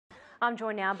I'm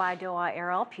joined now by Doga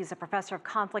Eralp. He's a professor of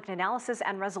conflict analysis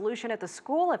and resolution at the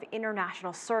School of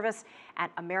International Service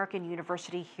at American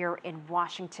University here in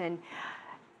Washington.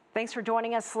 Thanks for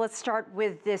joining us. Let's start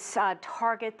with this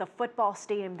target, the football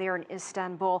stadium there in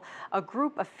Istanbul. A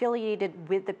group affiliated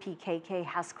with the PKK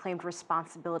has claimed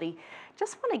responsibility.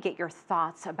 Just want to get your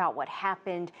thoughts about what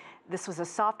happened. This was a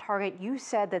soft target. You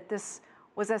said that this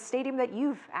was a stadium that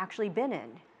you've actually been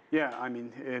in. Yeah, I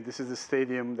mean, this is the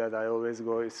stadium that I always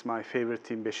go. It's my favorite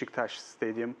team, Beşiktaş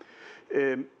Stadium.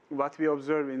 What we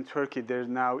observe in Turkey, there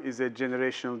now is a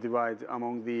generational divide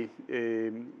among the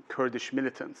Kurdish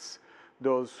militants.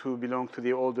 Those who belong to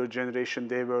the older generation,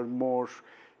 they were more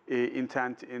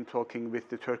intent in talking with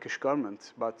the Turkish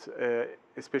government. But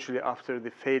especially after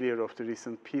the failure of the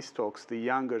recent peace talks, the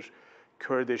younger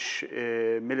Kurdish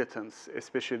militants,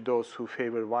 especially those who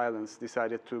favor violence,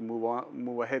 decided to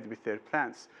move ahead with their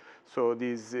plans. So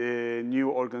this new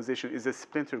organization is a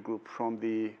splinter group from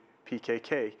the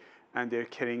PKK, and they're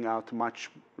carrying out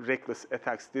much reckless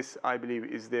attacks. This, I believe,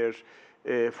 is their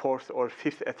fourth or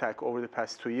fifth attack over the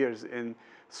past 2 years in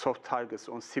soft targets,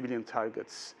 on civilian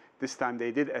targets. This time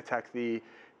they did attack the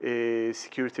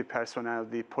security personnel,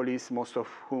 the police, most of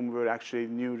whom were actually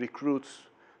new recruits.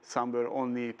 Some were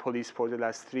only police for the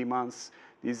last 3 months.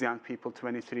 These young people,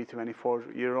 23,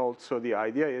 24-year-olds. So the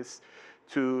idea is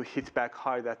to hit back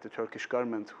hard at the Turkish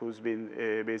government, who's been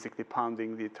basically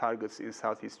pounding the targets in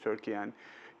southeast Turkey and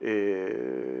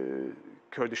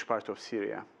Kurdish part of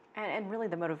Syria. And really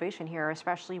the motivation here,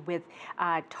 especially with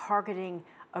targeting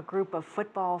a group of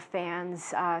football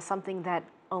fans, something that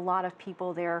a lot of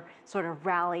people there sort of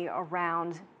rally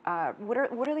around. What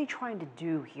are they trying to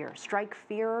do here? Strike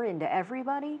fear into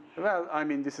everybody? Well, I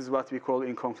mean, this is what we call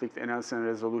in conflict analysis and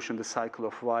resolution the cycle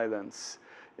of violence.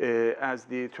 As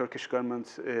the Turkish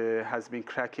government has been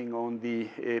cracking on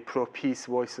the pro-peace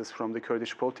voices from the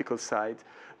Kurdish political side,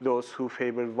 those who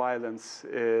favor violence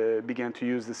began to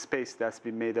use the space that's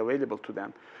been made available to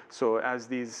them. So as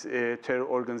these terror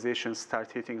organizations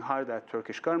start hitting hard at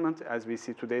Turkish government, as we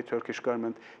see today, Turkish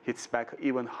government hits back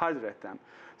even harder at them.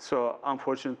 So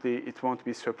unfortunately, it won't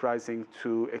be surprising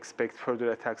to expect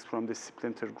further attacks from this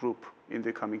splinter group in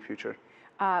the coming future.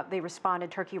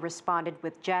 Turkey responded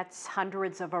with jets,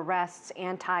 hundreds of arrests,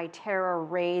 anti-terror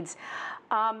raids.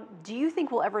 Do you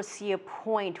think we'll ever see a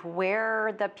point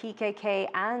where the PKK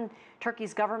and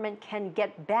Turkey's government can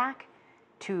get back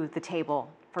to the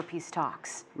table for peace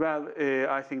talks? Well,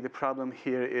 I think the problem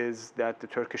here is that the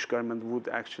Turkish government would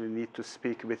actually need to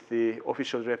speak with the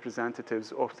official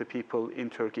representatives of the people in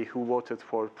Turkey who voted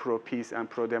for pro-peace and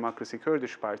pro-democracy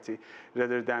Kurdish party,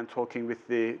 rather than talking with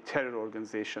the terror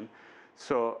organization.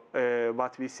 So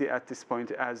what we see at this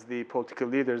point, as the political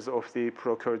leaders of the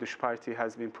pro-Kurdish party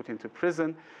has been put into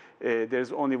prison,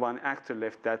 there's only one actor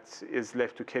left that is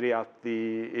left to carry out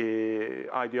the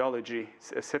ideology,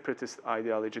 a separatist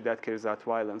ideology that carries out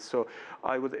violence. So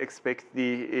I would expect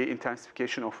the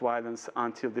intensification of violence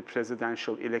until the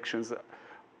presidential elections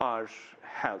are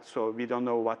held. So we don't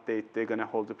know what date they're going to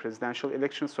hold the presidential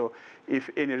election. So if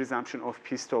any resumption of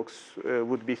peace talks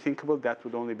would be thinkable, that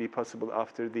would only be possible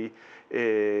after the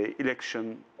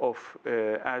election of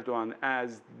Erdogan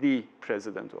as the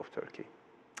president of Turkey.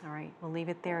 All right, we'll leave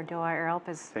it there. Doga Eralp,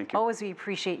 as Thank you. always, we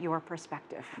appreciate your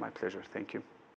perspective. My pleasure. Thank you.